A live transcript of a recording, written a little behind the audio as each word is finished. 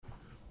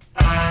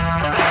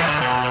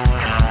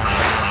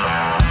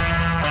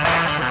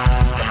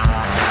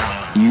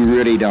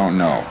really don't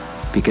know.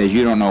 Because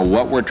you don't know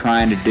what we're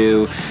trying to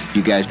do.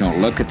 You guys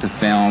don't look at the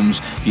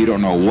films. You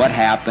don't know what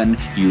happened.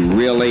 You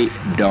really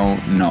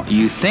don't know.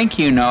 You think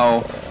you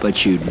know,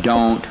 but you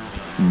don't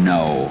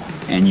know.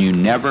 And you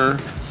never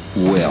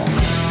will.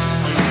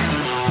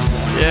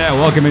 Yeah,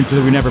 welcome into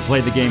the We Never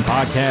Played the Game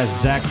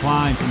podcast. Zach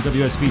Klein from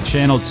WSB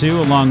Channel 2,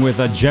 along with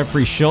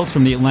Jeffrey Schultz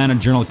from the Atlanta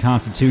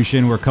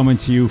Journal-Constitution. We're coming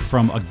to you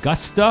from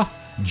Augusta,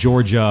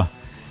 Georgia.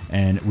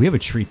 And we have a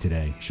treat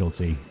today,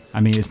 Schultzy. I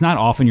mean, it's not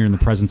often you're in the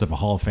presence of a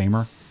Hall of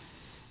Famer.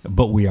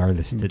 But we are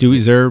this today.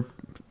 Is there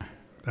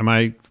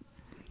somebody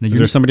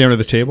under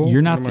the table?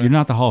 You're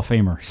not the Hall of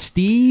Famer.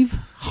 Steve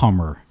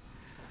Hummer.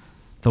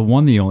 The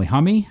one, the only.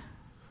 Hummy?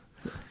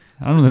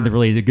 I don't know if that's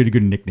really a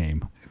good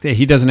nickname.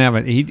 He doesn't have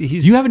it. Do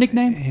you have a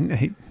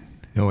nickname?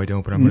 No, I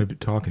don't, but I'm going to be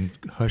talking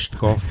hushed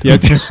golf Yeah,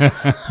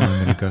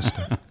 in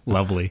Augusta.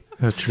 Lovely.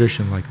 A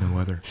tradition like no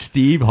other.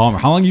 Steve Hummer.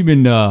 How long have you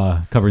been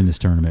covering this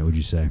tournament, would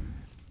you say?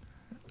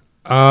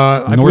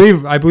 I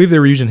believe they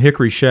were using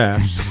hickory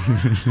shafts.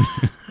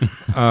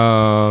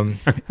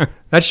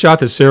 That shot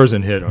that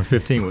Sarazen hit on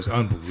 15 was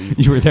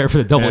unbelievable. You were there for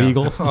the double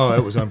eagle? Oh,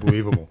 it was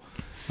unbelievable.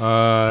 He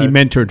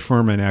mentored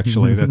Furman,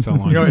 actually. That's how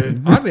long.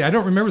 Oddly, I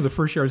don't remember the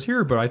first year I was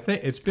here, but I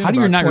think it's been. How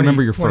do you not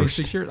remember your 26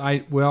 first? years.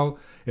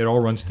 It all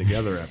runs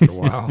together after a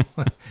while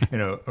in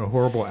a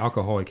horrible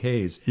alcoholic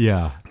haze.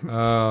 Yeah.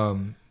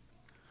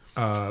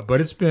 But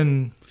it's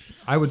been.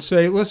 I would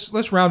say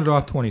let's round it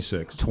off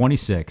 26.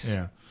 26.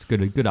 Yeah. It's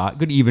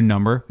good even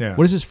number. Yeah.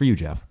 What is this for you,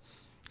 Jeff?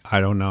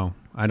 I don't know.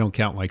 I don't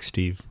count like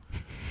Steve.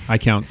 I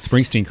count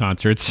Springsteen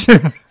concerts.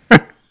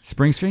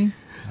 Springsteen?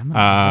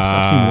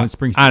 I've seen one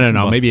Springsteen. I don't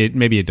know.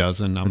 Maybe a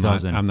dozen. I'm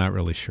dozen. not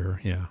really sure.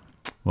 Yeah.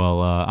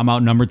 Well, I'm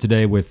outnumbered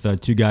today with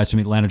two guys from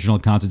the Atlanta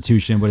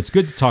Journal-Constitution, but it's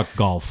good to talk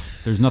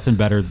golf. There's nothing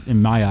better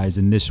in my eyes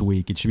than this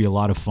week. It should be a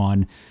lot of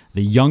fun.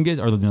 The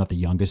youngest, or not the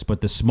youngest,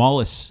 but the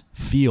smallest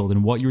field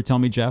in what you were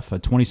telling me, Jeff,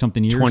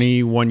 20-something years?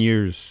 21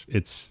 years.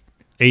 It's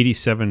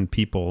 87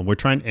 people. We're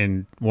trying,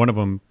 and one of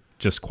them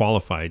just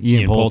qualified,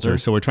 Ian Poulter.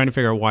 So we're trying to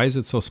figure out, why is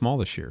it so small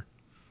this year?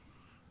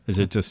 Is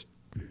it just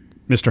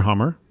Mr.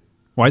 Hummer?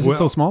 Why is it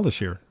so small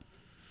this year?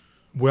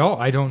 Well,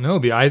 I don't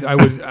know.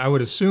 I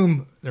would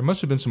assume there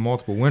must have been some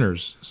multiple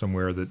winners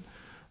somewhere that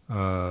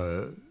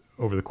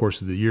over the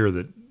course of the year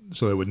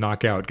so they would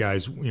knock out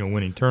guys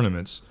winning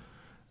tournaments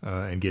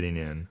and getting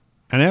in.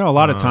 And I know a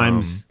lot of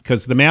times,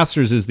 because the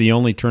Masters is the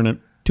only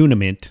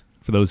tournament,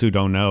 for those who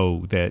don't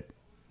know, that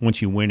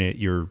once you win it,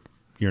 you're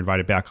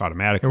invited back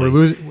automatically. And we're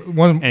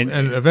losing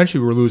and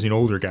eventually we're losing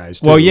older guys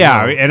too. Well,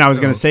 yeah, and I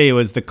was going to say, it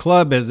was the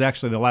club has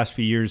actually the last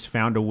few years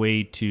found a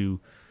way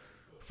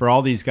for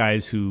all these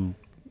guys who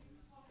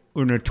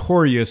were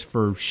notorious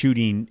for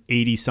shooting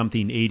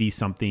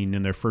 80-something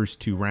in their first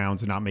two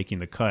rounds and not making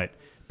the cut,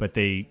 but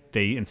they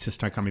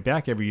insist on coming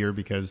back every year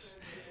because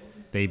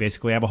they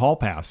basically have a hall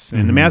pass.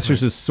 And the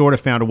Masters has sort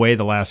of found a way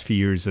the last few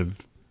years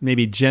of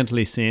maybe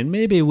gently saying,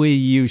 maybe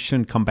you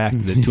shouldn't come back to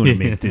the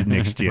tournament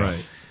next year.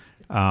 Right.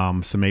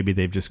 So maybe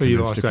they've just you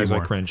convinced lost a few guys more.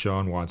 like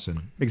Crenshaw and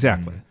Watson.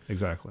 Exactly.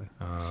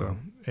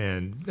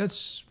 And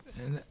that's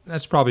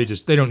probably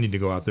just, they don't need to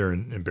go out there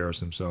and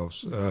embarrass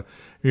themselves. You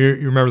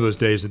remember those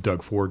days that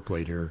Doug Ford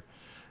played here,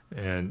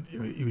 and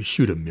he would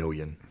shoot 1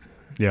 million.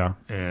 Yeah.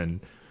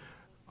 And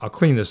I'll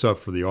clean this up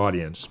for the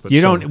audience. But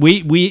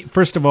we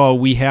first of all,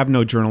 we have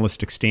no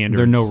journalistic standards.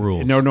 There are no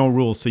rules. There are no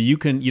rules, so you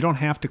don't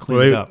have to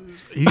clean it up.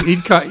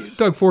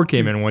 Doug Ford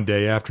came in one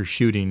day after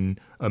shooting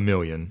 1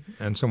 million,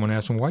 and someone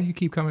asked him, "Why do you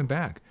keep coming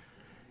back?"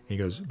 He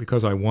goes,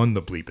 "Because I won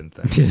the bleeping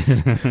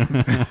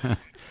thing."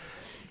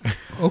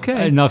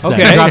 Okay. Enough said.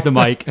 Okay. Drop the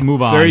mic and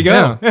move on. There you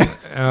go.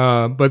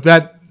 Yeah. But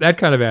that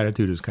kind of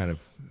attitude has kind of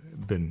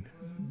been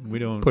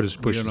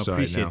pushed we don't aside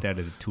appreciate now. that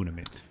at a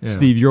tournament. Yeah.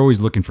 Steve, you're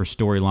always looking for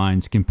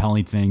storylines,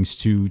 compelling things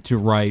to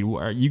write.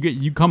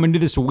 You come into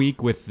this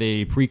week with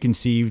a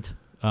preconceived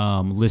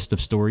list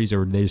of stories,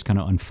 or they just kind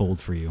of unfold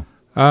for you?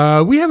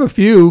 We have a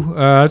few.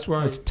 That's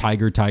why it's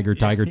Tiger.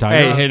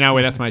 Hey, now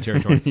wait, that's my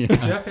territory. Yeah.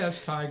 Jeff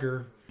has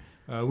Tiger.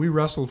 We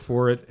wrestled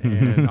for it,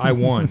 and I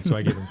won, so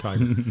I gave him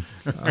Tiger.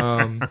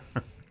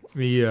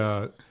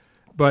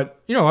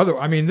 But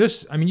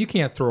you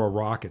can't throw a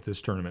rock at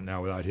this tournament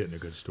now without hitting a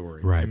good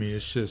story. Right. I mean,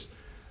 it's just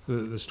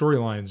the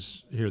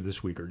storylines here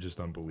this week are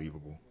just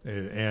unbelievable.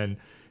 And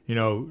we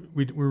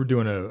were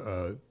doing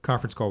a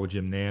conference call with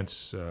Jim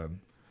Nance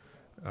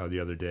the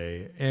other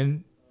day,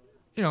 and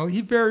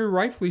he very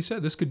rightfully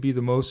said this could be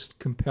the most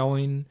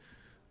compelling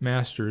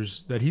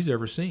Masters that he's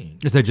ever seen.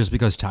 Is that just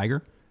because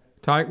Tiger?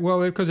 Well,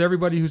 because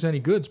everybody who's any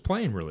good's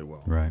playing really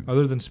well. Right.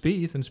 Other than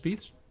Spieth, and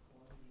Spieth's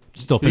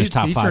still finished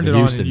top 5 in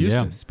Houston.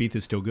 Houston. Yeah. Spieth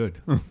is still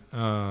good.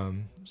 But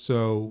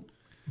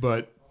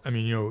I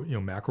mean,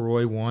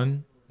 McIlroy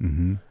won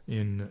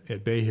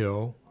at Bay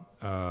Hill.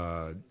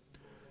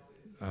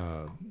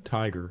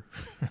 Tiger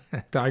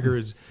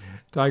is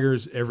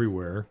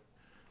everywhere.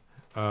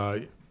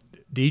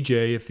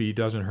 DJ, if he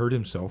doesn't hurt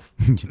himself,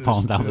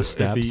 falling down the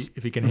steps.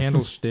 If he can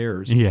handle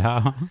stairs.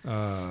 Yeah.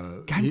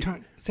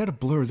 Is that a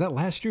blur? Is that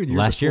last year? Or the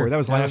Last year year. before? That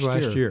was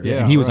last year.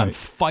 Yeah, and he was right. on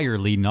fire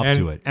leading up And-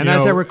 to it. And You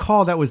as know, I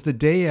recall, that was the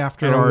day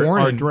after And a our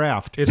warning,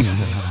 draft. It's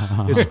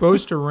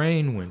supposed to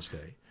rain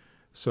Wednesday,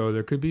 so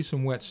there could be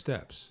some wet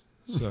steps.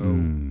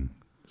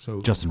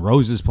 So Justin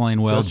Rose is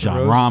playing well. Justin John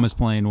Rose. Rahm is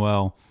playing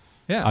well.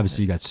 yeah,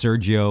 Obviously, you got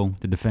Sergio,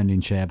 the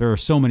defending champ. There are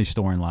so many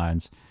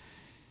storylines.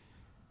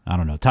 I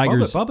don't know.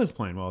 Tigers. Bubba's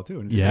playing well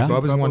too. Yeah.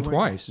 Bubba's won went-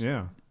 twice.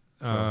 Yeah.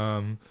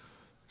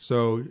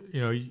 So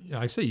like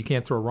I say, you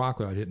can't throw a rock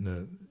without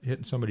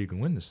hitting somebody who can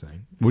win this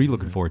thing. What are you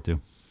looking forward to?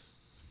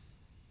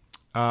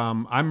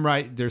 I'm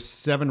right. There's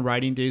 7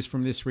 writing days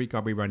from this week.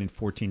 I'll be writing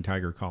 14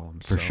 Tiger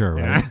columns For so, sure,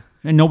 and right?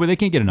 And nobody, they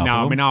can't get enough No, of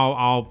I them. mean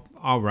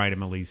I'll write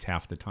them at least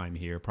half the time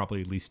here.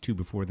 Probably at least 2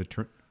 before the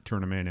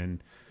tournament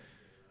and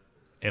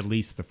at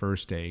least the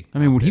first day. I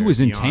mean, when out he there was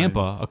in beyond-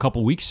 Tampa a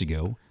couple weeks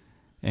ago,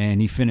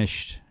 and he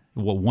finished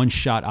one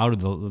shot out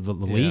of the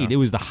lead, Yeah. it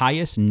was the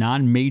highest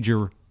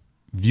non-major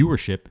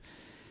viewership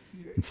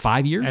in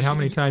 5 years. And how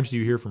many times do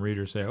you hear from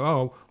readers say,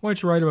 "Oh, why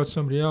don't you write about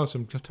somebody else?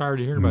 I'm tired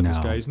of hearing about this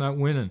No. guy. He's not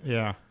winning."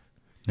 Yeah.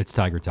 It's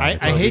Tiger. I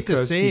hate to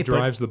Because say he it, but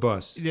drives the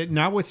bus.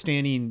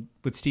 notwithstanding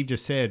what Steve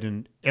just said,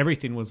 and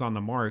everything was on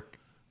the mark.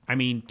 I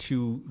mean,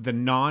 to the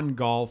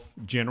non-golf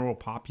general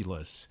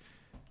populace,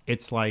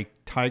 it's like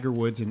Tiger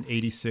Woods and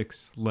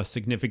 86 less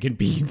significant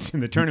beats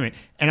in the tournament.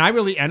 And I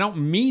don't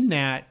mean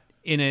that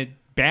in a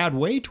bad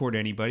way toward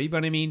anybody,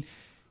 but I mean,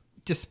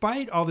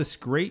 despite all this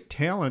great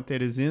talent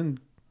that is in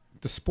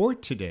the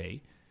sport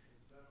today,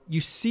 you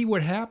see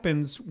what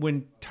happens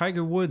when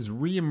Tiger Woods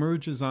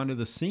reemerges onto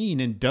the scene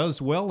and does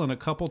well in a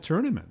couple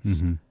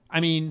tournaments. I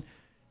mean,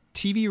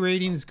 TV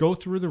ratings go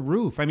through the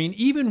roof. I mean,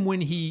 even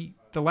when his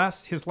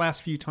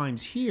last few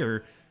times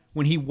here,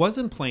 when he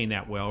wasn't playing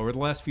that well, or the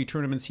last few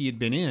tournaments he had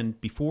been in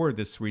before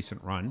this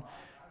recent run,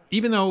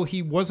 even though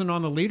he wasn't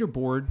on the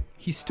leaderboard,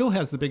 he still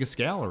has the biggest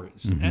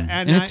galleries.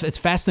 And it's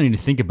fascinating to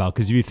think about,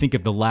 because if you think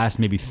of the last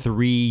maybe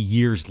 3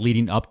 years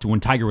leading up to when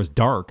Tiger was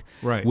dark,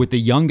 Right. with the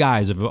young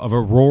guys of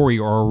a Rory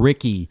or a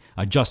Ricky,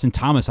 Justin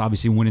Thomas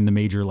obviously winning the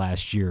major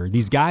last year.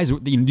 These guys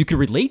you could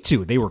relate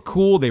to. They were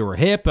cool. They were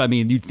hip. I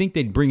mean, you'd think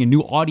they'd bring a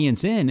new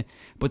audience in,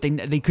 but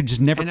they could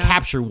just never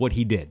capture what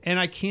he did. And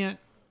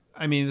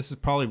this is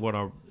probably what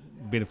I'll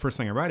be the first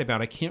thing I write about.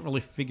 I can't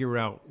really figure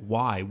out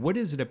why. What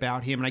is it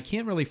about him? And I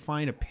can't really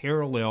find a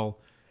parallel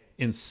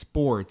in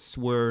sports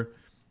where,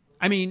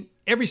 I mean,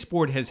 every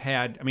sport has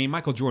had, I mean,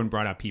 Michael Jordan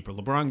brought out people.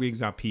 LeBron brings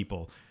out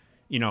people.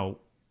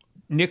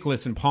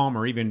 Nicklaus and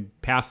Palmer, even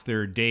past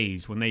their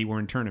days when they were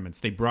in tournaments,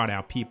 they brought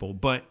out people.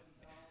 But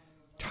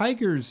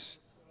Tiger's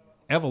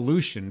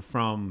evolution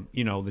from,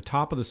 the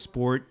top of the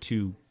sport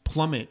to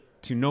plummet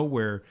to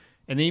nowhere.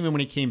 And then even when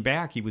he came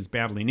back, he was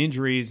battling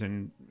injuries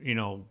and,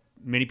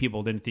 many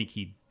people didn't think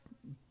he'd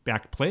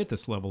back to play at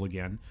this level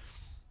again.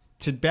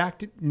 To back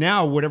to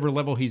now, whatever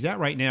level he's at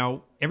right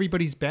now,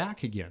 everybody's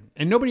back again.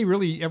 And nobody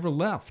really ever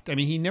left. I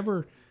mean, he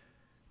never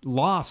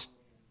lost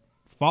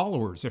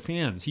followers or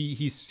fans.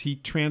 He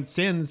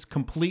transcends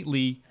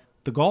completely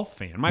the golf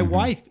fan. My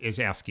wife is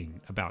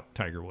asking about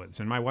Tiger Woods,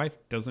 and my wife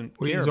doesn't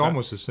care. He's about-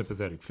 almost a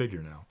sympathetic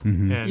figure now.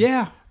 And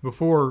Yeah.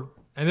 Before,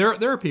 and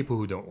there are people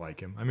who don't like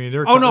him. I mean,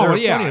 there are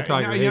plenty of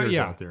Tiger haters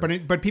out there.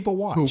 But people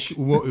watch.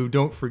 who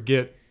don't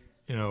forget,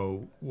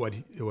 what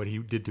he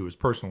did to his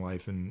personal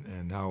life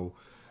and how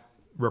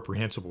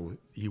reprehensible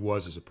he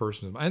was as a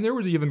person. And there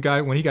was even guy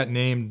when he got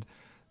named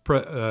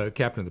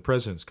captain of the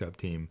President's Cup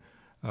team.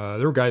 There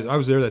were guys. I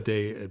was there that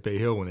day at Bay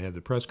Hill when they had the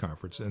press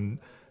conference, and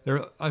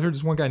I heard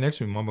this one guy next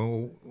to me,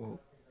 Mama.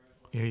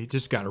 He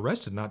just got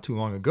arrested not too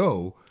long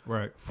ago,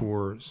 Right.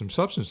 for some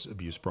substance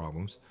abuse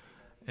problems.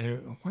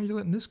 And why are you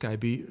letting this guy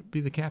be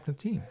the captain of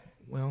the team?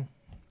 Well,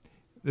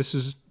 this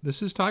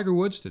is Tiger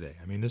Woods today.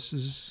 I mean,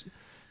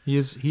 he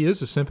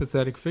is a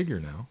sympathetic figure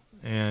now,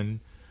 and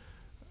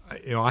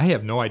I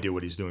have no idea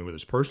what he's doing with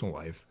his personal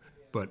life,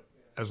 but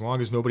as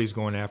long as nobody's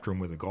going after him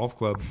with a golf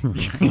club,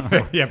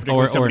 Yeah,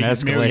 Or somebody an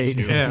he's married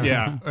Escalade. to.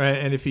 Yeah.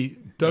 and if he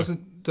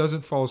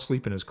doesn't fall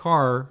asleep in his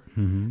car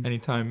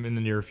anytime in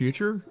the near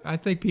future, I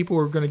think people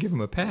are going to give him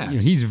a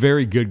pass. He's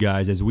very good,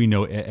 guys, as we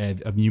know,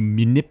 at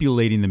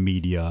manipulating the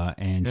media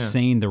and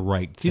saying the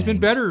right things. He's been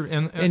better,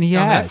 and he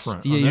on has.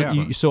 that front.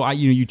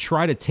 You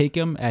try to take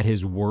him at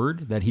his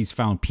word that he's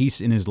found peace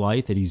in his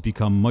life, that he's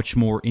become much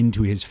more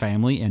into his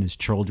family and his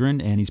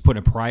children, and he's put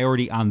a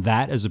priority on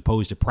that as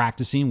opposed to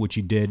practicing, which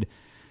he did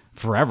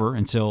forever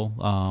until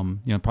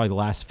probably the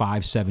last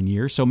 5-7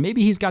 years. So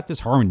maybe he's got this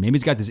harmony, maybe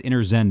he's got this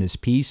inner zen, this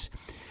peace,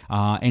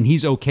 and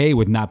he's okay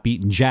with not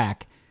beating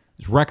Jack's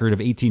record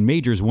of 18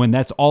 majors when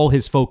that's all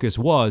his focus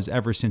was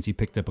ever since he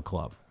picked up a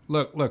club.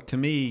 Look, to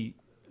me,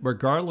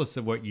 regardless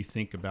of what you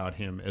think about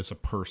him as a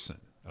person,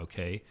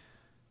 okay,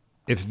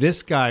 if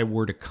this guy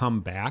were to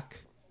come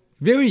back,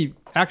 very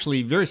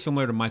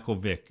similar to Michael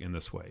Vick in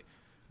this way.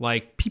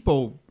 Like,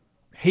 people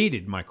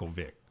hated Michael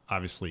Vick,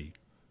 obviously,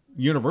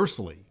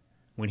 universally,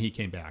 when he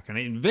came back.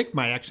 And Vick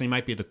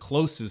might be the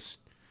closest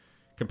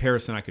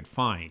comparison I could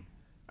find.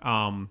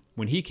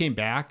 when he came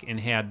back and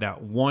had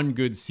that one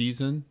good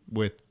season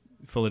with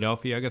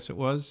Philadelphia, I guess it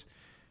was,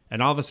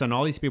 and all of a sudden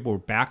all these people were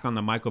back on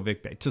the Michael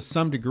Vick to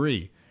some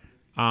degree.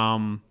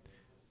 I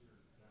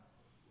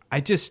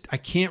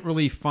can't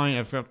really find.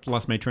 I've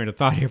lost my train of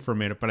thought here for a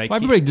minute, but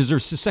everybody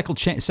deserves a second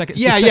chance.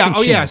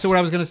 Yeah. So what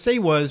I was going to say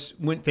was,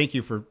 thank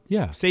you for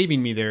Yeah.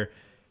 saving me there.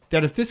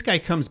 That if this guy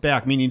comes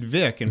back, meaning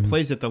Vick, and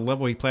plays at the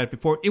level he played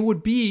before, it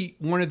would be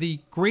one of the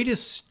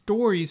greatest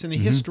stories in the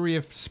history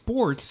of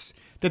sports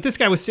that this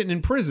guy was sitting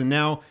in prison.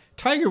 Now,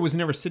 Tiger was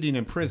never sitting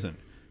in prison,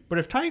 but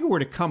if Tiger were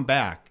to come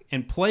back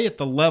and play at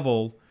the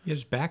level.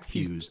 His back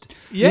fused.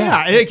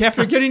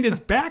 After getting his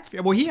back.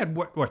 Well, he had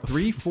what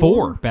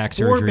four back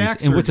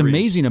surgeries. And what's surgeries.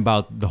 amazing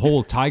about the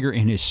whole Tiger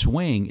and his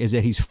swing is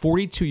that he's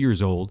 42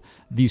 years old.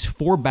 These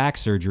 4 back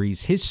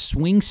surgeries, his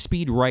swing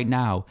speed right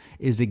now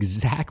is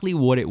exactly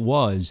what it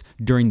was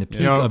during the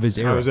peak of his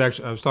era.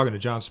 I was talking to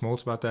John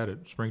Smoltz about that at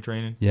spring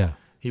training. Yeah,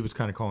 he was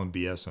kind of calling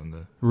BS on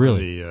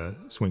the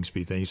swing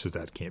speed thing. He says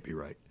that can't be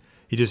right.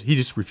 He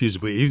just refused to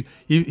believe.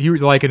 He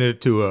likened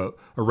it to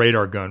a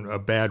radar gun, a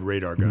bad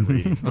radar gun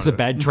reading. It's a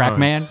bad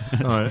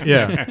TrackMan.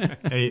 Yeah,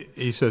 and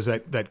he says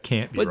that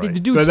can't be right. But the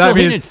dude's still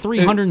hitting at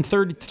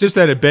 330. Just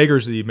that it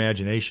beggars the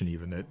imagination,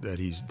 even that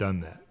he's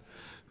done that.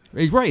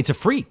 Right, it's a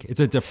freak.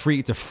 It's a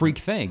freak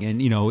thing,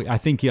 and I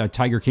think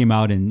Tiger came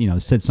out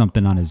and said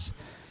something on his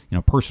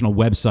personal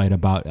website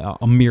about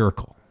a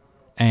miracle.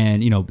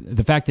 And,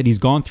 the fact that he's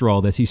gone through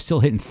all this, he's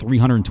still hitting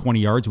 320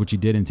 yards, which he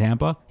did in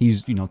Tampa.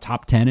 He's,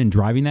 top 10 in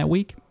driving that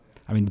week.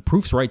 I mean, the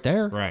proof's right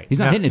there. Right. He's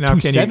not hitting at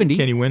 270.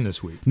 Can he win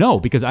this week? No,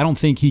 because I don't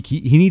think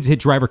he needs to hit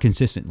driver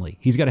consistently.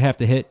 He's got to have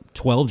to hit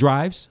 12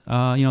 drives,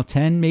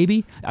 10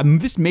 maybe.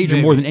 This major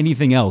more than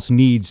anything else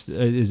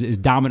is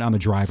dominant on the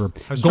driver.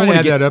 I was trying to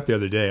add that up the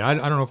other day. I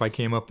don't know if I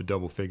came up with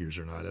double figures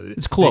or not.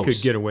 It's close. They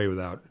could get away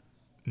without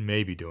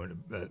maybe doing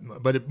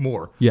it, but a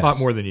Yes. lot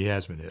more than he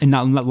has been hit. And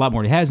not a lot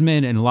more than he has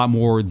been, and a lot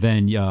more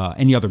than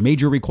any other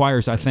major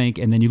requires, I think.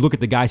 And then you look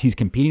at the guys he's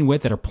competing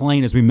with that are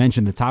playing, as we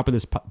mentioned, the top of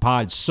this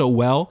pod so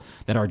well,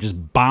 that are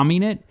just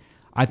bombing it.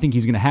 I think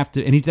he's going to have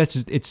to, and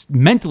it's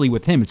mentally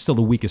with him, it's still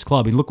the weakest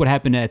club. And look what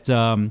happened at,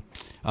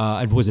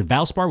 was it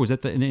Valspar? Was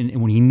that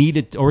when he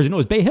needed, or it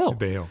was Bay Hill?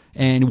 Bay Hill.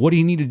 And what did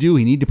he need to do?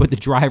 He needed to put the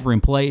driver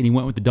in play, and he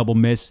went with the double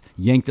miss,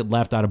 yanked it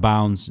left out of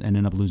bounds, and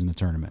ended up losing the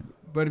tournament.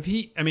 But if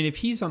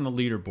he's on the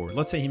leaderboard,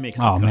 let's say he makes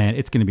the cut. Oh, man,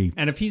 it's going to be.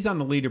 And if he's on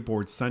the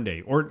leaderboard Sunday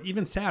or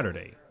even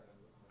Saturday,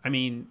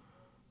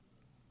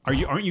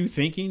 aren't you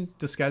thinking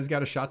this guy's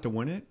got a shot to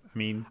win it?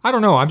 I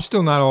don't know. I'm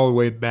still not all the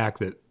way back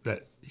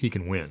that he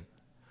can win.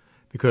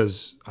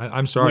 Because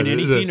I'm sorry. Win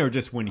anything or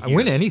just win here?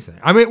 Win anything.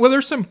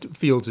 There's some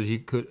fields that he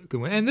could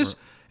win. And this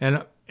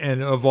and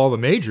of all the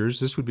majors,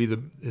 this would be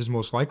his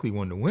most likely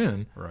one to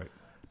win. Right.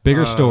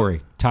 Bigger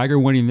story. Tiger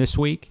winning this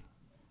week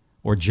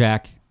or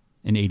Jack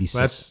in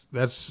 86?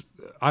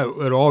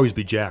 It'll always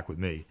be Jack with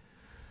me.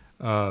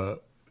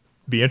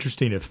 Be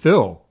interesting if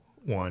Phil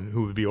won,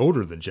 who would be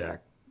older than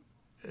Jack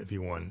if he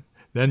won.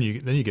 Then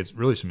you get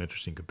really some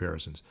interesting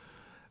comparisons.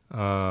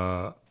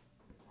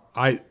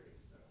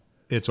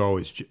 It's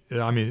always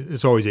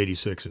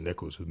 86 and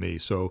Nicklaus with me.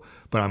 So,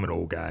 but I'm an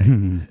old guy,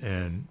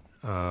 and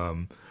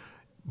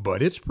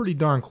but it's pretty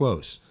darn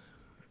close.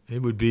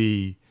 It would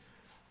be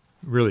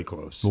really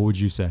close. What would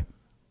you say?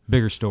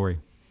 Bigger story.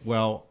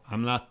 Well,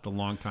 I'm not the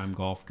longtime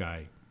golf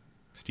guy.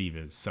 Steve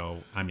is. So,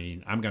 I'm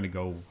going to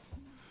go.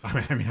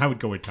 I would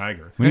go with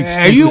Tiger.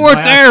 You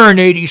weren't there in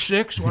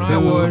 '86 when I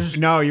was.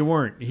 No, you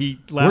weren't.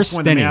 Where's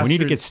Stinney? We need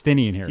to get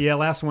Stinney in here. Yeah,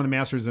 last won the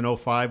Masters in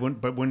 2005.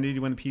 But when did he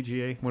win the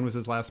PGA? When was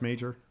his last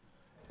major?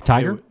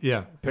 Tiger?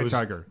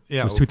 Tiger.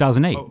 Yeah, it was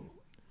 2008.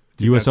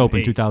 U.S.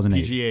 Open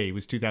 2008. PGA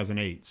was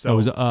 2008. So it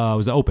was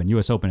the Open,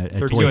 U.S. Open at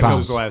 13 Torrey Pines.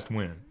 was the last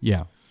win.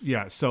 Yeah.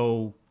 Yeah,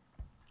 so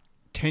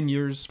 10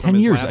 years from 10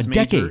 his years, last a major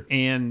decade.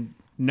 and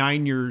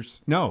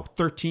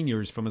 13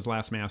 years from his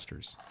last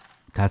Masters.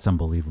 That's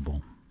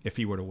unbelievable. If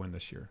he were to win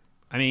this year.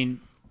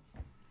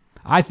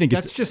 I think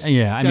that's just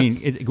I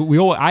always that's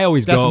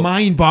go. That's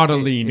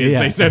mind-boggling, as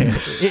they said.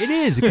 It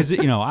is because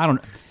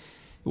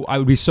I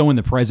would be so in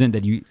the present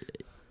that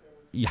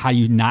how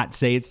you not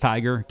say it's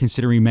Tiger,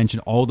 considering you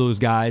mentioned all those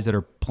guys that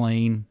are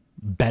playing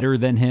better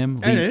than him.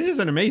 And it is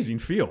an amazing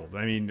field.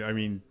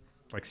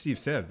 Like Steve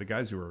said, the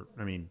guys who are.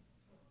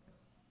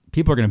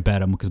 People are going to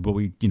bet him but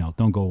we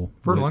don't go.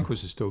 Vern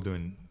Lundquist is still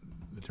doing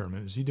the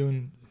tournament.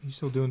 He's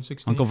still doing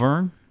 16? Uncle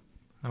Vern.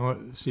 I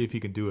want to see if he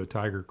can do a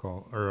Tiger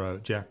call or a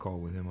Jack call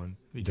with him on.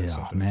 He does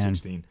something at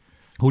 16.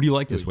 Who do you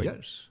like this week?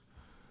 Yes.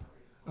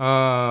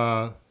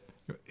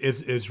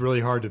 It's really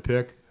hard to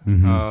pick.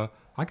 Mm-hmm.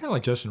 I kind of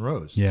like Justin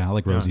Rose. Yeah, I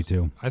like Rosie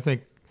too. I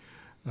think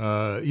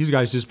these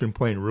guys just been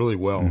playing really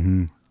well,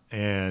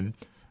 and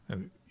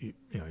he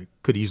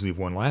could easily have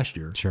won last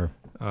year. Sure.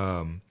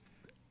 No,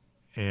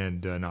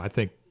 I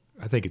think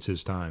it's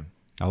his time.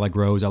 I like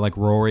Rose. I like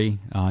Rory.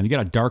 You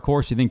got a dark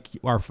horse? You think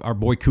our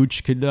boy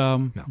Cooch could?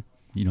 No.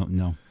 You don't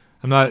know.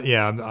 I'm not.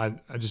 Yeah.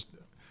 I just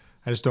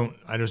don't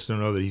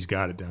know that he's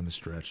got it down the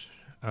stretch.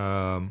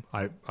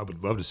 I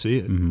would love to see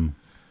it. Mm-hmm.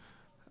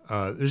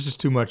 there's just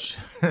too much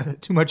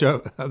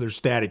other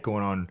static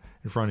going on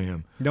in front of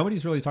him.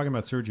 Nobody's really talking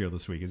about Sergio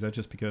this week. Is that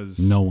just because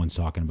No one's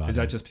talking about it. Is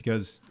that just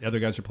because other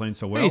guys are playing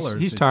so well?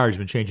 He's tired. He's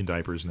been changing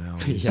diapers now.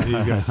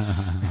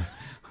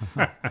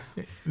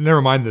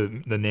 Never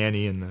mind the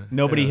nanny and the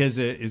nobody has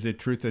a. Is it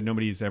truth that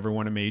nobody's ever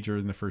won a major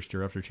in the first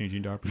year after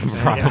changing diapers?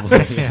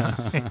 Probably.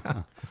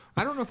 Yeah.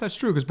 I don't know if that's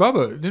true because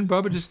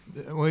Bubba just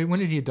when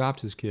did he adopt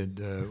his kid?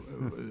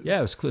 Yeah,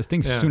 it was, I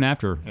think soon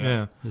after.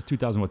 Yeah. It was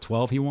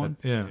 2012 he won.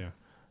 Yeah.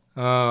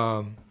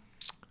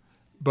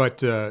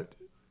 But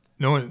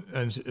no one,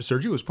 and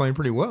Sergio was playing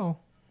pretty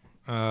well.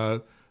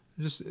 It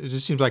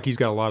just seems like he's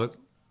got a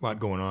lot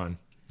going on.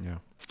 Yeah.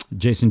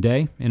 Jason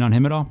Day, in on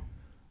him at all?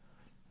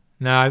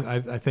 No,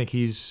 I think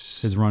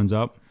he's His runs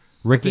up.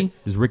 Ricky?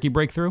 Does Ricky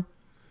break through?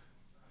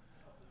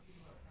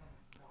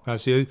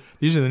 see.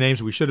 These are the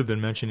names we should have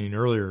been mentioning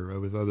earlier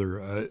with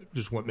other.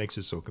 Just what makes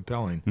it so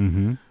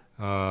compelling.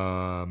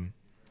 Mm-hmm.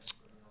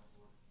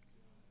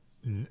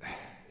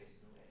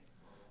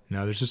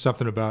 Now there's just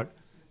something about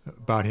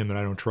him that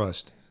I don't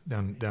trust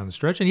down the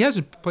stretch, and he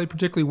hasn't played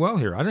particularly well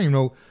here. I don't even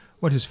know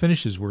what his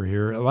finishes were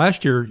here.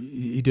 Last year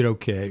he did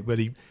okay, but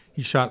he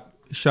shot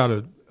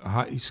a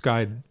high, he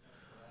skied.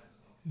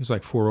 He was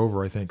like 4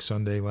 over, I think,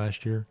 Sunday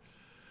last year.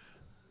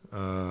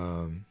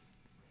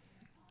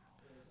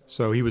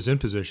 So he was in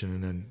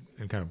position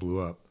and kind of blew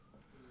up.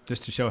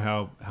 Just to show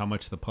how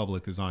much the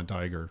public is on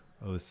Tiger.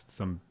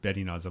 Some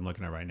betting odds I'm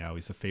looking at right now.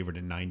 He's a favorite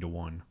at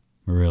 9-1.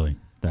 Really?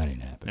 That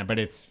ain't happening.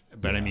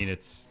 Yeah, I mean,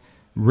 it's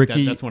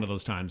Ricky. that's one of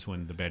those times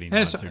when the betting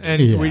And, odds are just.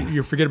 and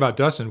you forget about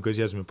Dustin because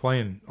he hasn't been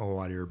playing a whole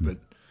lot here. But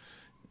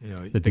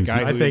The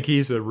guy I think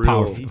he's a real.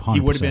 powerful.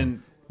 he would have 100%.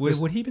 been.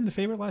 Would he have been the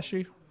favorite last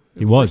year?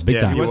 He was big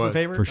time. He was was. the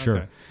favorite For sure.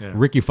 Okay. Yeah.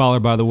 Ricky Fowler,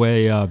 by the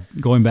way,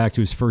 going back to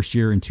his first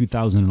year in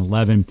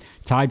 2011,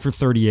 tied for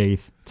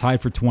 38th,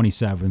 tied for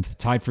 27th,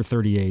 tied for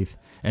 38th,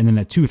 and then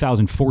that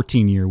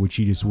 2014 year, which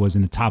he just was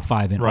in the top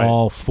 5 in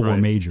all 4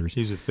 majors.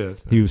 He's at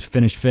 5th. He was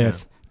finished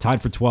 5th,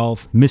 tied for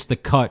 12th, missed the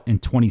cut in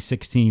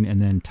 2016, and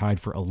then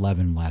tied for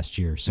 11 last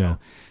year. So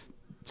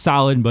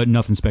solid, but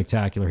nothing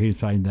spectacular. He was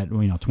probably that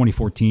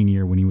 2014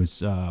 year when he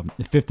was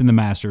 5th in the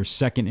Masters,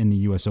 2nd in the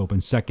U.S. Open,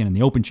 2nd in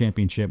the Open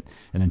Championship,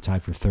 and then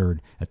tied for 3rd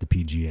at the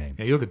PGA.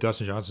 Yeah, you look at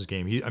Dustin Johnson's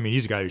game.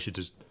 He's a guy who should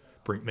just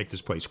make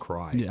this place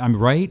cry. I'm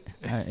right.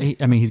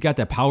 He's got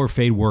that power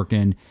fade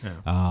working.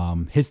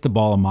 Hits the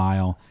ball a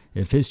mile.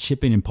 If his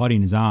chipping and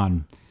putting is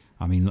on,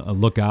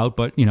 look out.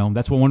 But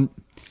that's one.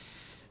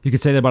 You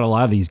could say that about a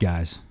lot of these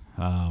guys.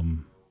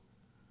 I'm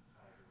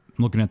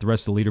looking at the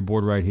rest of the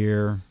leaderboard right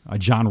here.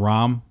 John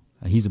Rahm.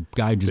 He's a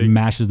guy who just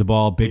mashes the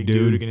ball. Big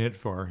dude who can hit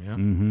far. Yeah.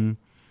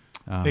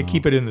 Mm-hmm. They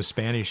keep it in the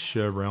Spanish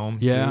realm.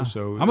 Yeah. Too,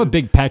 so I'm a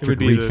big Patrick it would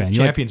be Reed the fan.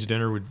 Champions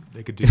dinner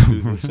they could do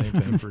the same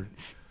thing for.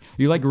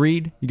 You like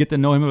Reed? You get to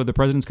know him at the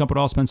President's Cup at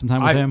all? Spend some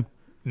time with him?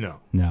 No.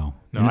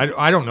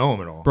 I don't know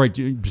him at all. Right.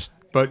 Just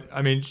But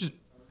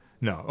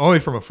no, only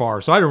from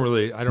afar. So I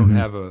don't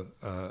have an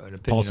opinion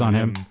Pulse on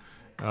him.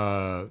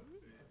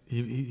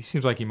 He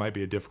seems like he might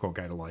be a difficult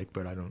guy to like,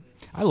 but I don't.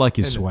 I like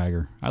his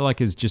swagger. I like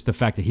just the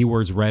fact that he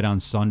wears red on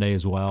Sunday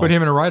as well. Put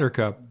him in a Ryder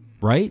Cup.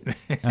 Right?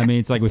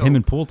 It's like with him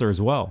and Poulter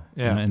as well.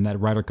 Yeah. And that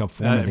Ryder Cup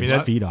format,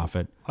 they feed off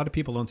it. A lot of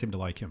people don't seem to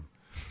like him.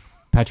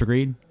 Patrick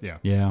Reed? Yeah.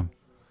 Yeah.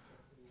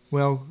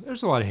 Well,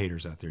 there's a lot of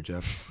haters out there,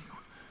 Jeff.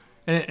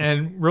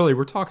 And really,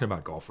 we're talking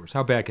about golfers.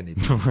 How bad can they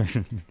be?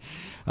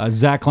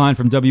 Zach Klein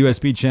from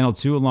WSB Channel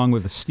 2, along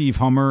with Steve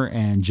Hummer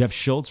and Jeff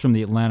Schultz from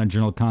the Atlanta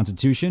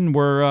Journal-Constitution.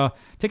 We're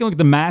taking a look at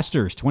the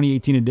Masters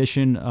 2018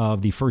 edition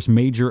of the first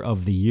major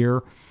of the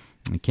year.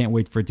 I can't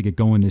wait for it to get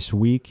going this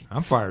week.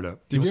 I'm fired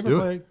up. Did you Let's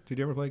do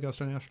ever it. play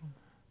Augusta National?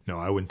 No,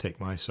 I wouldn't take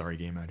my sorry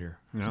game out here.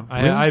 No?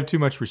 I have too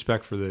much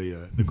respect for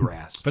the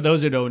grass. For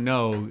those who don't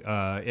know,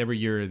 every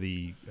year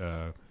the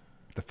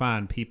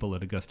fine people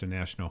at Augusta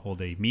National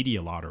hold a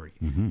media lottery.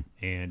 Mm-hmm.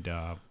 And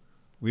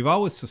we've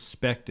always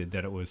suspected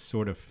that it was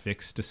sort of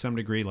fixed to some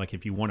degree. Like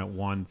if you won it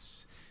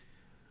once,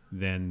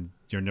 then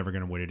you're never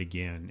going to win it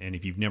again. And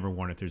if you've never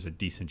won it, there's a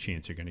decent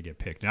chance you're going to get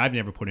picked. And I've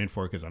never put in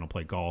for it because I don't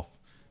play golf.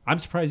 I'm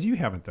surprised you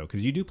haven't, though,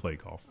 because you do play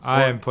golf.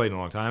 I haven't played in a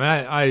long time.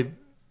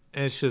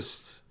 And it's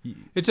just,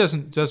 it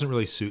doesn't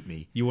really suit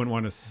me. You wouldn't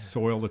want to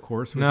soil the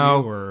course with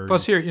No. you? Or?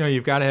 Plus here,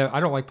 you've got to have, I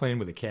don't like playing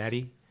with a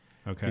caddy.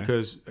 Okay.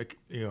 Because a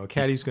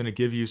caddy's going to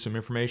give you some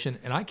information,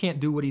 and I can't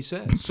do what he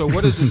says. So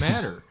what does it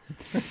matter?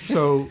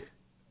 So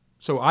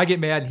I get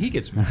mad, he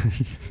gets mad.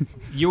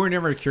 You were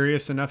never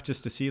curious enough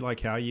just to see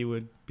like how you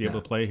would be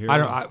able to play here?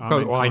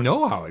 I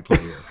know how I play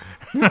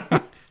here.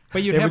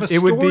 But you'd have a story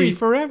it would be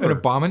forever. An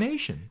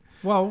abomination.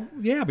 Well,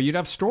 yeah, but you'd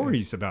have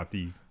stories about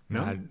the.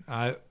 No,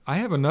 I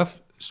have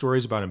enough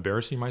stories about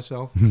embarrassing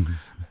myself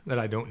that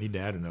I don't need to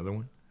add another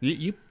one.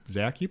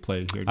 Zach, you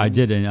played here. I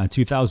did in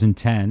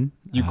 2010.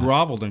 You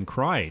groveled and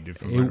cried,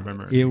 if I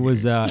remember. It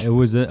was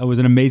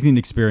an amazing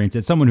experience.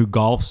 As someone who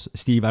golfs,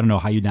 Steve, I don't know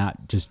how you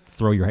not just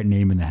throw your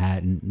name in the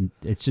hat, and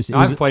it's just.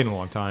 I've played in a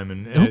long time,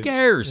 and who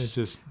cares? It's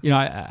just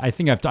I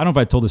think I don't know if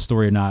I told this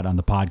story or not on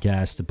the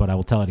podcast, but I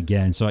will tell it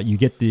again. So you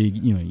get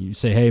you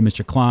say, hey,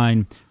 Mr.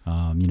 Klein,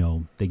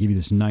 they give you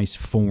this nice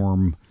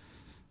form.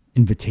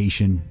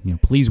 invitation.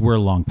 Please wear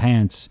long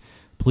pants.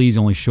 Please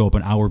only show up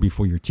an hour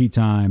before your tee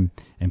time,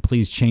 and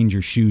please change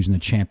your shoes in the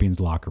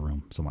champions locker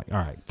room. So I'm like, all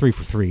right, 3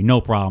 for 3,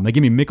 no problem. They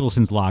give me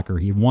Mickelson's locker.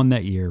 He won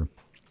that year.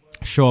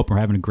 Show up, we're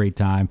having a great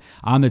time.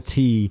 On the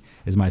tee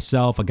is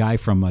myself, a guy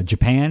from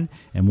Japan,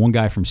 and one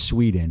guy from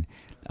Sweden.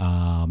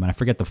 And I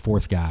forget the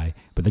fourth guy,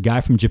 but the guy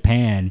from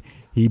Japan,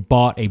 he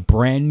bought a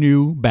brand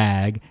new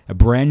bag, a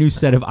brand new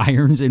set of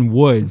irons and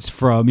woods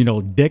from,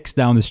 Dick's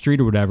down the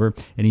street or whatever.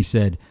 And he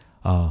said,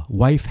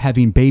 wife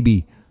having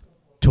baby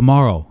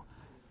tomorrow.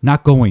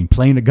 Not going,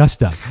 playing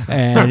Augusta.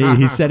 And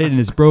he said it in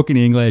his broken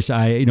English.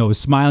 I was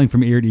smiling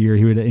from ear to ear.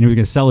 He was going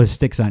to sell his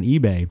sticks on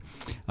eBay.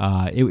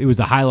 It was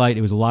a highlight.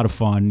 It was a lot of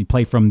fun. You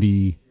play from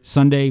the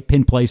Sunday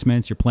pin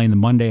placements. You're playing the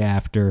Monday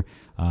after.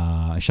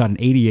 I shot an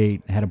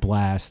 88, had a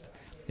blast.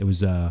 It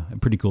was a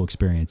pretty cool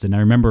experience. And I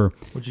remember...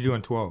 What'd you do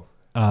on 12?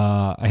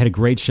 I had a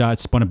great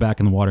shot, spun it back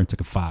in the water, and took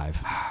a 5.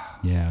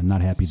 Yeah, I'm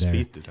not happy there.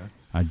 Spiethed it, huh?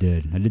 I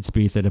did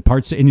Spieth at a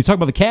parts, and you talk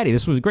about the caddy.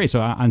 This was great.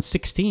 So on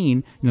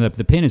 16,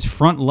 the pin is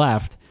front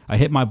left. I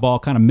hit my ball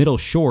kind of middle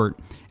short,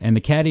 and the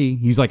caddy,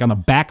 he's like on the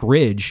back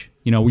ridge.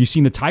 You've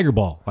seen the tiger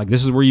ball. Like,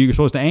 this is where you're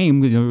supposed to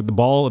aim.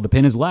 The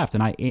pin is left,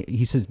 and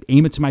he says,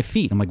 aim it to my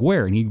feet. I'm like,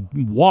 where? And he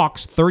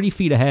walks 30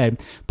 feet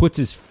ahead, puts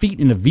his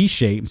feet in a V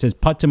shape, and says,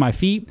 putt to my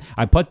feet.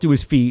 I putt to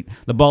his feet.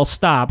 The ball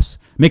stops,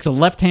 makes a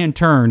left-hand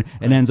turn,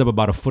 and ends up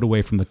about a foot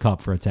away from the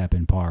cup for a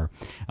tap-in par.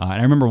 And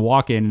I remember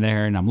walking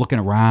there, and I'm looking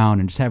around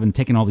and just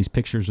taking all these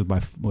pictures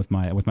with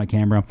my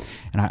camera,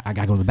 and I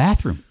got to go to the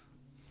bathroom.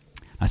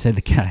 I said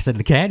to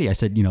the caddy, I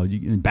said,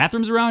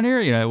 bathrooms around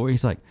here? Where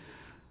he's like,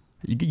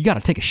 you got to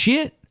take a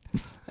shit?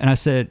 And I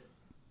said,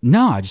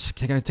 no, I just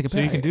got to take a piss. So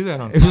you can do that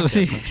on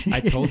I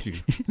told you.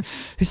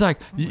 He's like,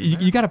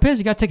 you got to piss,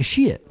 you got to take a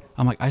shit.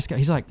 I'm like,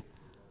 he's like,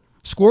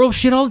 squirrels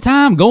shit all the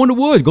time. Go in the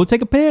woods, go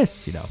take a piss.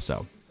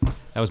 So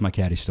that was my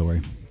caddy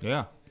story.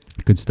 Yeah.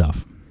 Good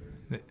stuff.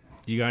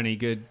 You got any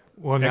good?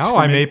 Well, now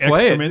I may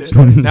play it.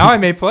 stories? Now I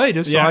may play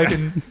just so I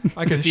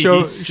can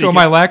show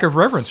my lack of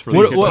reverence for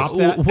you.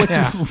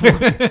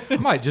 I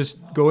might just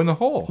go in the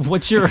hole.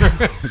 What's your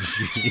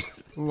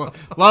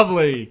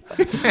Lovely.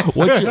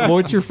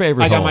 what's your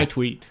favorite? I got hole? my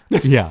tweet.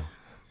 Yeah.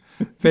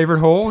 Favorite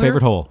hole?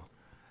 Favorite hole.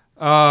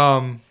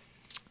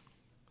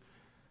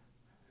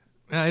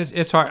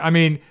 It's hard. I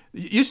mean,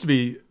 it used to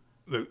be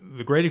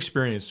the great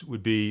experience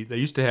would be they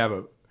used to have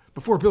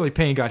before Billy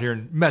Payne got here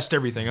and messed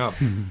everything up.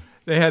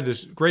 They had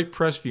this great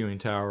press viewing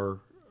tower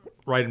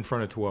right in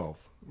front of 12,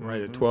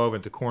 right at 12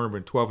 at the corner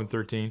between 12 and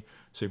 13.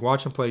 So you can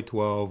watch them play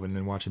 12 and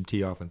then watch them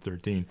tee off in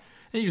 13.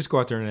 And you just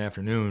go out there in the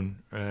afternoon,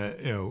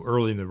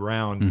 early in the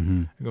round,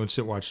 and go and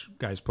sit and watch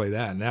guys play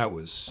that. And that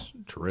was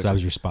terrific. So that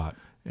was your spot.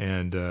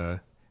 And I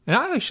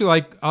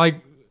actually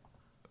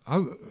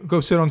I'll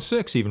go sit on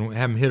 6 even,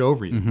 have them hit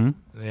over you.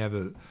 They have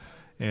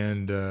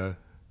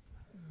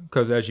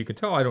because as you can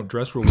tell, I don't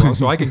dress real well,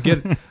 so I can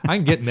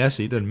get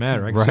messy. It doesn't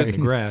matter. I can sit in the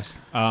grass.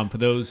 For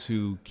those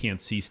who can't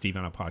see Steve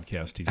on a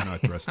podcast, he's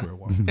not dressed very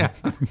well.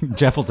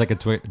 Jeff will take a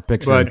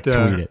picture But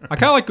and tweet it. I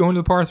kind of like going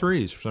to the par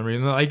 3s for some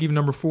reason. Like even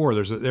number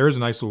 4, there is a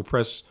nice little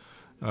press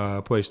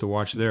place to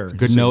watch there.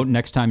 Good note,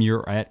 next time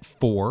you're at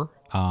 4,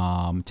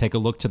 take a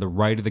look to the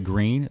right of the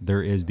green.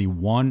 There is the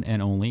one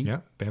and only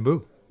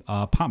bamboo.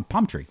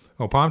 Palm tree.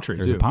 Oh, palm tree.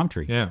 There's a palm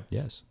tree. Yeah.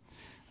 Yes.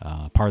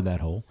 Part of that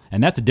hole.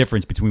 And that's a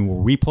difference between where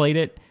we played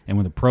it and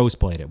when the pros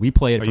played it. We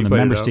played it from the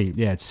members team.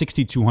 Yeah, it's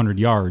 6,200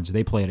 yards.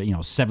 They played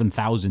it,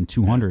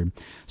 7,200.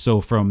 Yeah.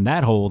 So from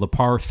that hole, the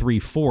par 3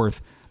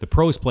 fourth, the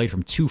pros played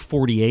from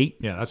 248.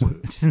 Yeah, it's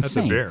insane. That's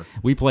a bear.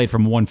 We played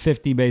from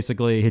 150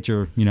 basically, hit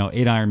your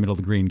 8-iron middle of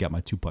the green, got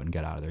my 2-putt and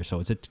got out of there. So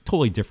it's a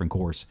totally different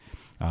course.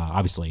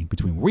 Obviously,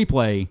 between where we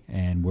play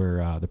and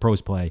where the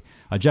pros play.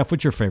 Jeff,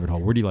 what's your favorite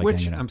hole? Where do you like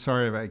hanging out? I'm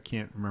sorry if I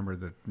can't remember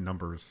the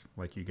numbers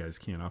like you guys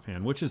can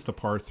offhand. Which is the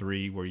par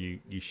 3 where you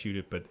shoot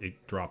it, but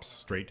it drops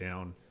straight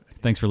down?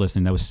 Thanks for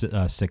listening. That was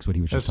 6, what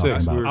he was just talking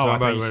 6. about. I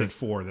thought you said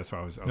 4. That's why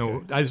I was... Okay.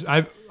 No,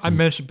 I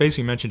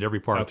basically mentioned every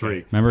par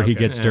 3. Remember, he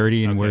gets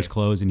dirty and wears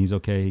clothes, and he's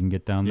okay. He can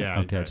get down there.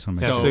 Yeah, okay. So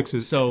 6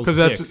 is...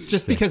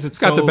 because it's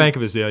got the Bank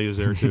of Azaleas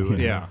there, too.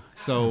 Yeah.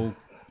 So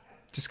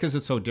just because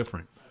it's so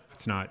different,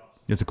 it's not...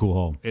 It's a cool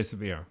hole.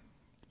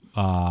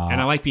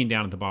 And I like being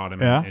down at the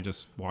bottom and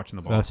just watching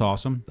the ball. That's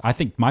awesome. I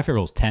think my favorite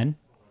hole is 10.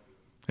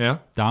 Yeah.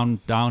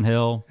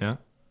 Downhill. Yeah.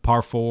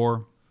 Par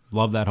 4.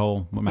 Love that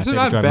hole. It's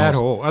not a bad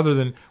hole. Other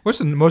than what's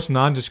the most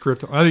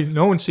nondescript? I mean,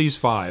 no one sees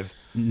 5.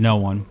 No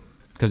one,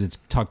 because it's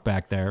tucked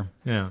back there.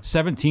 Yeah.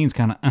 17's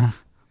kind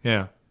of.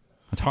 Yeah.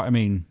 It's hard. I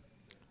mean,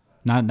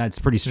 that's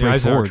pretty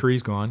straightforward. The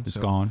tree's gone.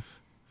 Just gone.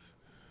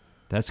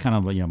 That's kind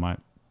of my.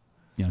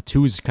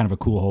 2 is kind of a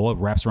cool hole. It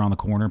wraps around the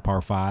corner.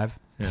 Par 5.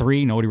 Yeah.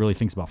 3. Nobody really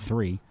thinks about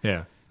 3.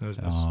 Yeah. That was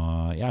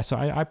nice. So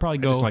I probably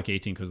go. I just like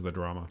 18 because of the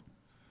drama.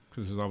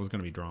 Because there's always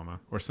going to be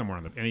drama, or somewhere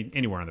on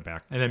anywhere on the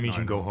back. And that means you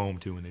can go home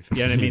too when they finish.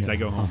 Yeah, that means I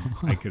go home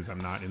because I'm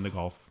not in the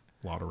golf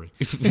lottery.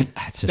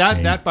 That's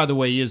that, by the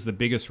way, is the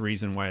biggest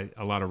reason why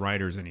a lot of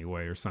writers,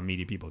 anyway, or some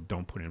media people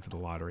don't put in for the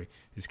lottery.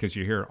 Is because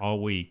you're here all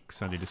week,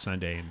 Sunday to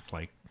Sunday, and it's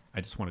like I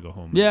just want to go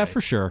home. Yeah,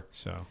 for sure.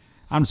 So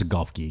I'm just a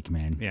golf geek,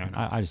 man. Yeah, I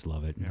know. I just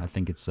love it. I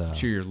think it's. I'm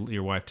sure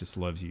your wife just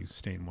loves you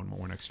staying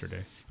one extra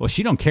day. Well,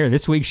 she don't care.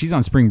 This week she's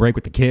on spring break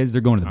with the kids.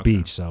 They're going to the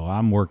beach, so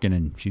I'm working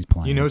and she's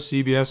playing. You know,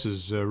 CBS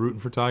is rooting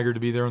for Tiger to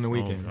be there on the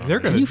weekend. God. They're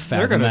Can you going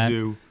fathom to that?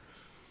 do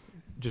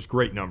just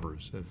great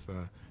numbers.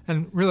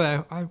 And really,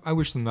 I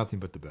wish them nothing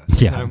but the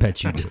best. Yeah, I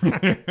bet you do.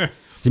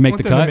 Does he make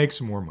the want them to cut? make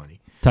some more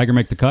money. Tiger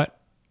make the cut?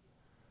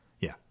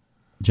 Yeah.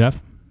 Jeff?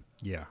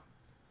 Yeah.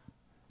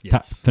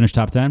 Finish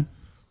top 10?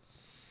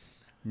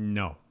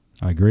 No.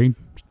 I agree.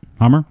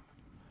 Hummer?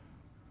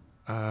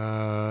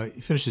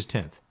 He finishes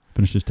 10th.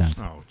 Finishes 10th.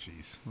 Oh,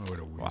 jeez. I would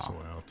have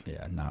weasel out.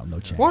 Yeah,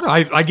 no chance. What?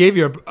 I gave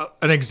you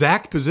an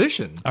exact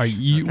position. All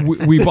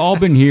right, we've all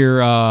been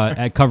here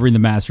at covering the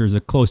Masters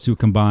close to a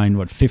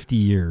combined, 50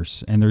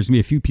 years. And there's going to be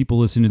a few people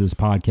listening to this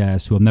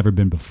podcast who have never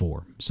been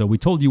before. So we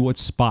told you what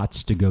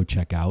spots to go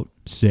check out.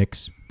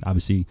 6,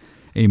 obviously,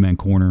 Amen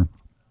Corner.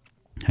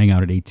 Hang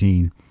out at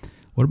 18.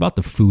 What about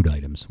the food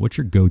items? What's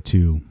your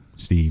go-to,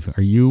 Steve?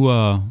 Are you...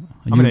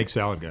 I'm an egg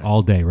salad guy.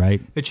 All day,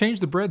 right? They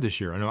changed the bread this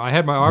year. I know. I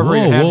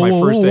already had my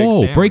first egg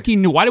sandwich.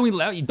 Breaking news. Why do we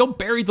let you? Don't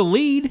bury the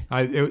lead.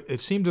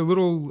 It seemed a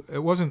little. It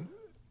wasn't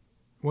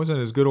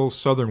as good old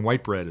Southern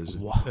white bread as.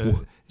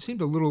 It seemed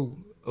a little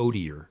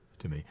oatier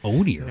to me.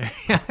 Oatier.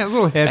 A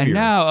little heavier. And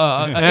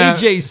now,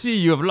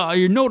 AJC,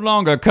 you're no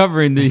longer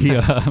covering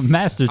the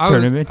Masters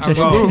tournament.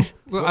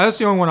 That's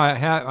the only one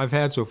I've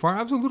had so far.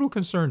 I was a little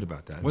concerned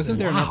about that. Wasn't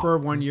there an uproar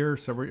one year, a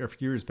few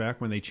years back,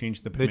 when they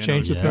changed the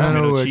pimento,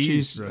 pimento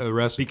cheese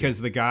recipe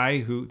because the guy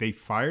they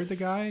fired the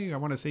guy, I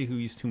want to say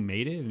who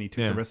made it, and he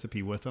took the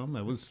recipe with him.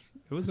 It was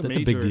a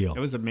major big deal. It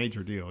was a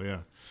major deal.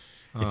 Yeah.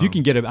 If you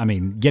can get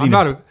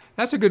it,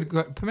 that's a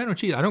good pimento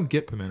cheese. I don't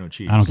get pimento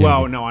cheese.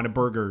 No, on a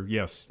burger,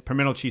 yes.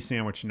 Pimento cheese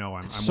sandwich, no.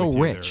 I'm so with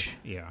you rich.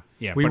 there.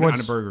 Yeah. But on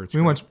a burger, it's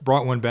we once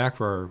brought one back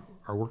for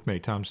our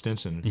workmate Tom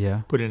Stinson.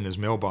 Yeah. Put it in his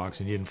mailbox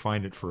and he didn't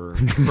find it for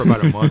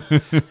about a month.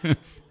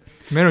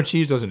 Pimento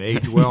cheese doesn't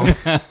age well.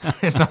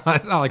 It's not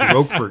like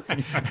Roquefort.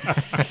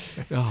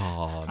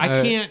 I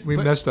can't. We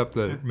messed up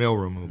the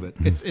mailroom a little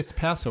bit. It's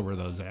Passover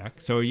though, Zach.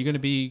 So are you going to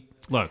be?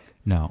 Look.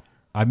 No,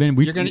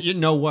 you're going to. You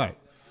know what?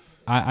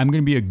 I'm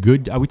going to be a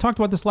good. We talked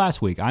about this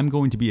last week. I'm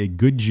going to be a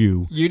good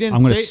Jew. You didn't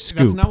say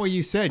that's not what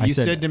you said. You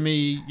said to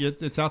me,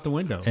 "It's out the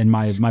window." And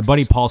my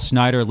buddy Paul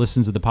Snyder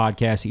listens to the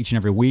podcast each and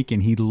every week,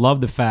 and he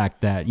loved the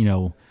fact that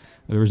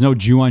there was no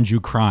Jew on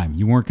Jew crime.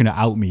 You weren't going to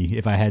out me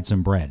if I had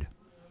some bread.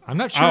 I'm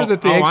not sure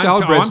that the egg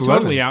salad bread's I'm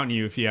totally outing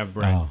you if you have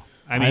bread. Oh.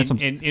 I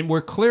mean, and we're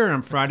clear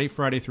on Friday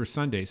through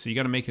Sunday, so you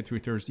got to make it through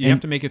Thursday. You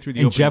have to make it through the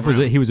opening Jeff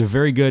round. was a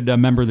very good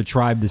member of the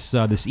tribe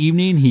this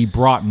evening. He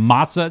brought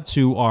matzah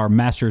to our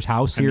master's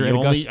house here at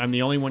Augusta. I'm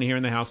the only one here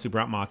in the house who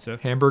brought matzah.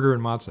 Hamburger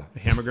and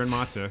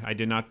matzah. I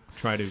did not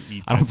try to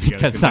eat. I don't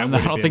think that's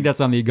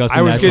on the Augusta.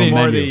 I was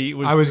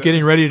menu. I was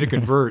getting ready to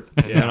convert,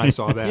 and then I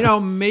saw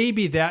that.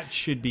 Maybe that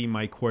should be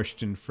my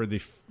question for the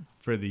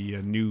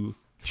new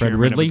Fred Chairman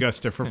Ridley? of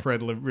Augusta, for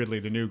Fred Ridley,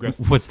 the new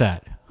Augusta. What's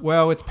that?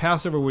 Well, it's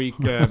Passover week,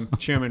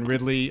 Chairman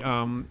Ridley.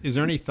 Is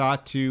there any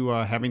thought to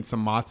having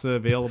some matzah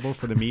available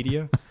for the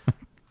media?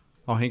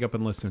 I'll hang up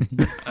and listen.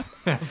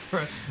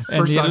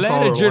 And the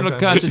Atlanta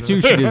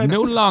Journal-Constitution is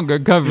no longer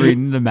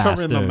covering the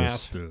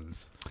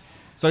Masters.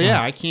 So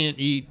yeah, I can't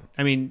eat.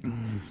 I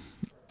mean,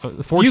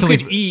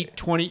 fortunately,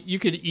 you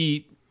could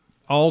eat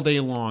all day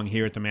long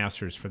here at the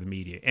Masters for the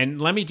media. And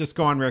let me just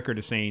go on record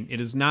as saying it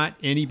is not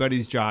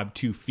anybody's job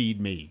to feed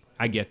me.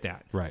 I get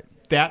that. Right.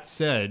 That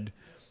said,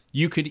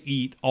 you could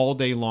eat all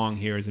day long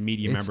here as a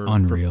media member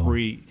unreal. for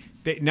free.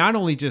 They not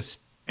only just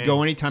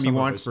go anytime you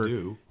want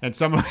and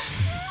some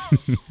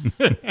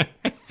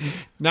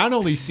not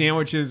only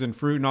sandwiches and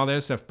fruit and all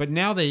that stuff, but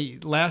now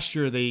last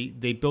year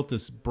they built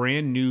this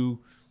brand new,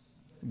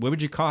 what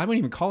would you call it? I wouldn't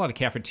even call it a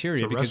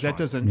cafeteria because that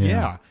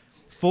doesn't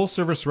full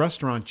service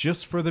restaurant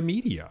just for the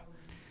media.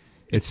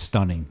 It's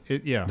stunning.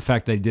 The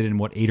fact they did it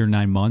in 8 or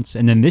 9 months,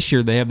 and then this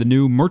year they have the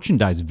new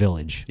merchandise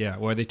village. Yeah,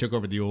 well, they took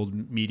over the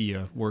old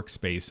media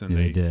workspace, and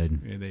they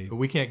did. But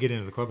we can't get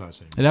into the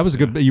clubhouse anymore. And that was a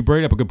good. You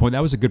brought up a good point.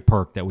 That was a good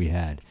perk that we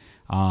had.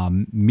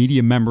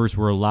 Media members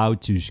were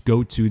allowed to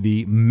go to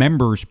the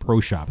members pro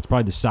shop. It's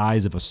probably the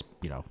size of a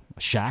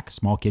shack, a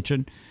small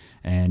kitchen,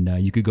 and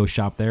you could go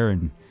shop there.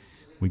 And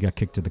we got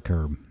kicked to the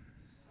curb.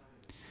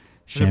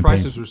 And the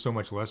prices were so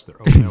much less there.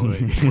 Oh, no,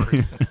 they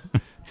weren't.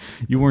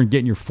 You weren't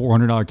getting your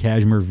 $400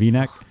 cashmere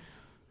V-neck.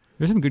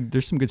 There's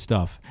some good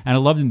stuff. And I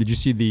loved it. Did you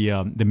see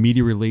the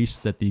media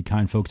release that the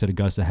kind folks at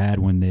Augusta had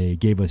when they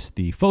gave us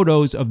the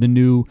photos of the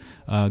new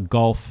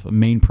golf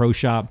main pro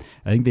shop?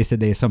 I think they said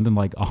they have something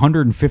like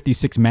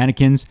 156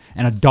 mannequins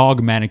and a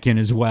dog mannequin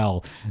as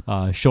well,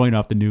 showing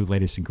off the new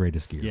latest and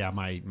greatest gear. Yeah,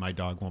 my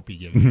dog won't be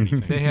getting anything.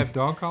 They have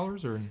dog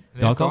collars or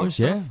dog collars?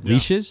 Yeah,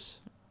 leashes,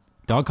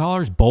 dog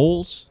collars,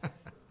 bowls.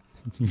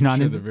 You're not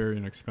they're very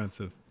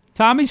inexpensive.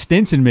 Tommy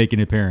Stinson making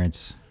an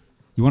appearance.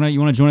 You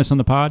wanna join us on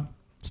the pod,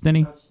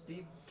 Stinny?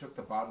 Steve took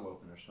the bottle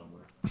opener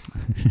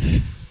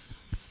somewhere.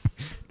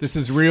 This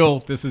is real.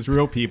 This is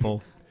real,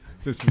 people.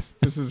 This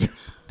is.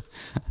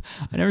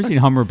 I never seen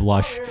Hummer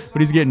blush,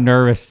 but he's getting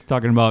nervous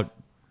talking about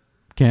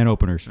can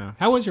openers.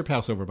 How was your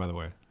Passover, by the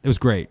way? It was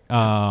great.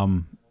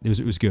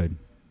 It was good.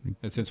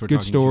 And since we're Good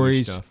talking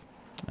stories. Jewish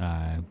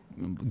stuff.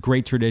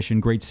 Great tradition,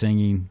 great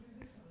singing,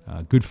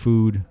 good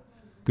food,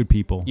 good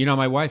people. You know,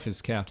 my wife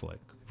is Catholic.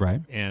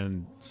 Right.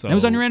 And so It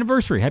was on your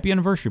anniversary. Happy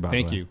anniversary, by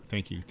the way.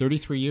 Thank you.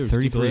 33 years.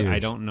 33 years. I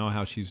don't know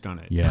how she's done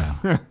it.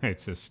 Yeah.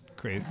 It's just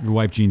crazy. Your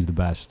wife Jean's the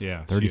best.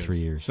 Yeah. 33 she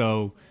is. years.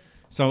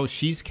 So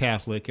she's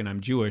Catholic and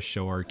I'm Jewish,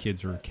 so our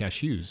kids are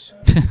cashews,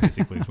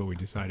 basically is what we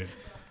decided.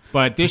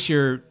 But this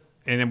year,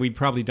 and then we'd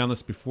probably done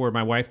this before,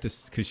 my wife,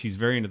 because she's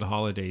very into the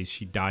holidays,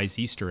 she dyes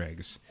Easter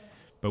eggs.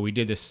 But we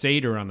did the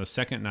Seder on the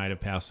second night of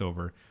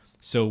Passover,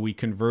 so we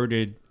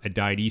converted a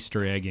dyed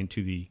Easter egg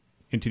into the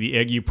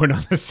egg you put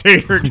on the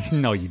Seder.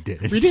 No, you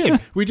didn't. We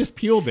did. We just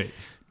peeled it.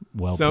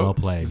 Well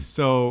played.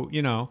 So,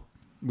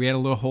 we had a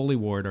little holy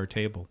war at our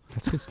table.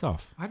 That's good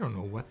stuff. I don't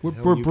know what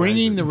We're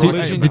bringing the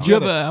religion. Did you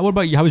have what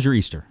about you? How was your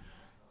Easter?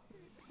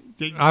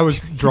 I was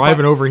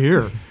driving over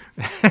here.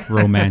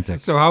 Romantic.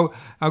 So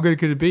how good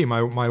could it be?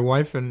 My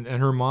wife and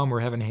her mom were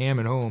having ham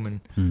at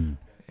home,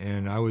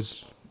 and I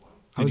was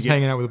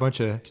hanging out with a bunch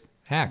of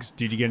hacks.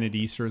 Did you get into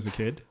Easter as a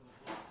kid?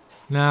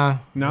 No,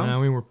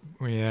 we were.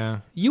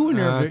 You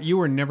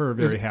were never a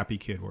very happy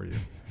kid, were you?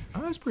 I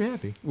was pretty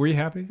happy. Were you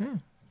happy? Yeah.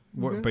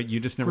 But you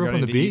just never Grew got up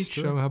on into the beach.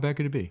 Easter? So how bad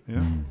could it be?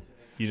 Yeah.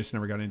 You just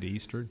never got into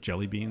Easter?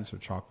 Jelly beans or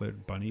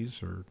chocolate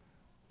bunnies or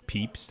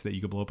Peeps that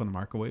you could blow up in the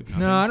microwave?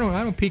 Nothing? No,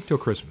 I don't peak till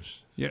Christmas.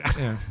 Yeah.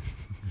 Yeah.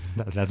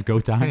 That's go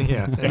time.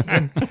 Yeah.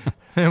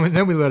 And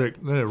then we let it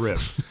rip.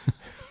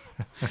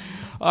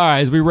 All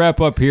right, as we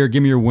wrap up here,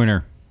 give me your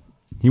winner.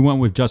 He went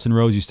with Justin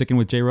Rose. You sticking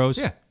with Jay Rose?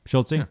 Yeah.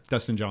 Schultze? Yeah.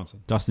 Dustin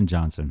Johnson. Dustin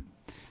Johnson.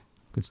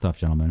 Good stuff,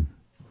 gentlemen.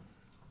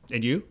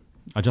 And you?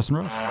 Justin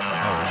Rose. Oh,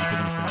 I'm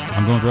picking someone.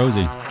 I'm going with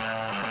Rosie.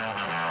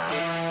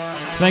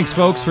 Thanks,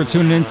 folks, for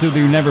tuning into the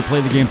Never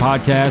Play the Game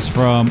podcast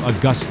from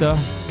Augusta.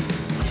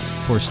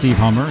 For Steve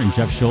Hummer and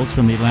Jeff Schultz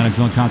from the Atlanta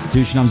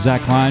Journal-Constitution, I'm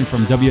Zach Klein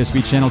from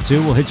WSB Channel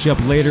 2. We'll hit you up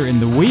later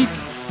in the week.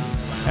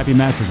 Happy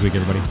Masters Week,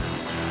 everybody.